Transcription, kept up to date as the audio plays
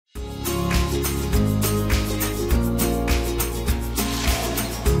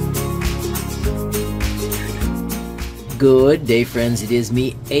Good day, friends. It is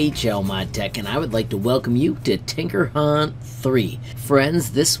me, HLModTech, and I would like to welcome you to TinkerHUNT 3.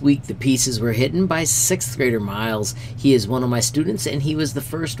 Friends, this week the pieces were hidden by 6th grader Miles. He is one of my students, and he was the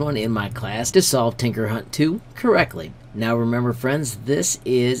first one in my class to solve TinkerHUNT 2 correctly. Now remember, friends, this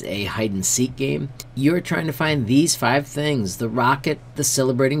is a hide and seek game. You're trying to find these 5 things: the rocket, the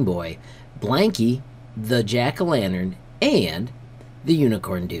celebrating boy, Blanky, the jack-o'-lantern, and the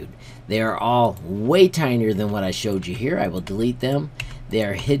unicorn dude. They are all way tinier than what I showed you here. I will delete them. They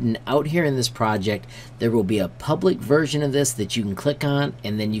are hidden out here in this project. There will be a public version of this that you can click on,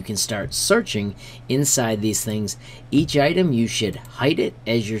 and then you can start searching inside these things. Each item, you should hide it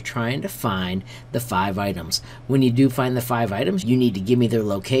as you're trying to find the 5 items. When you do find the 5 items, you need to give me their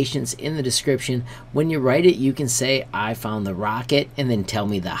locations in the description. When you write it, you can say, I found the rocket, and then tell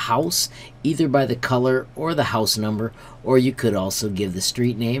me the house, either by the color or the house number, or you could also give the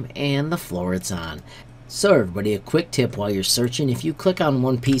street name and the floor it's on. So everybody, a quick tip while you're searching: if you click on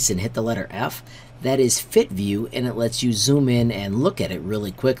one piece and hit the letter F, that is fit view, and it lets you zoom in and look at it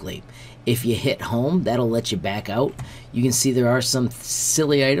really quickly. If you hit home, that'll let you back out. You can see there are some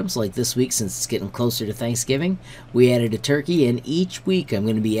silly items, like this week, since it's getting closer to Thanksgiving, we added a turkey, and each week I'm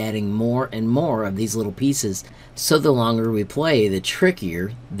going to be adding more and more of these little pieces, so the longer we play, the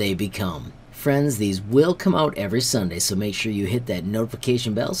trickier they become. Friends, these will come out every Sunday, so make sure you hit that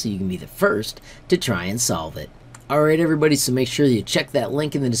notification bell so you can be the first to try and solve it. Alright everybody, so make sure you check that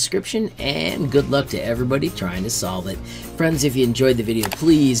link in the description, and good luck to everybody trying to solve it. Friends, if you enjoyed the video,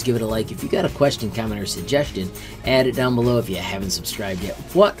 please give it a like. If you got a question, comment, or suggestion, add it down below. If you haven't subscribed yet,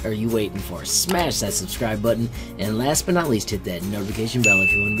 what are you waiting for? Smash that subscribe button, and last but not least, hit that notification bell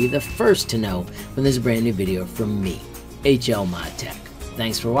if you want to be the first to know when there's a brand new video from me, HLModTech.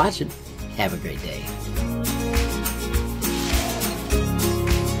 Thanks for watching. Have a great day.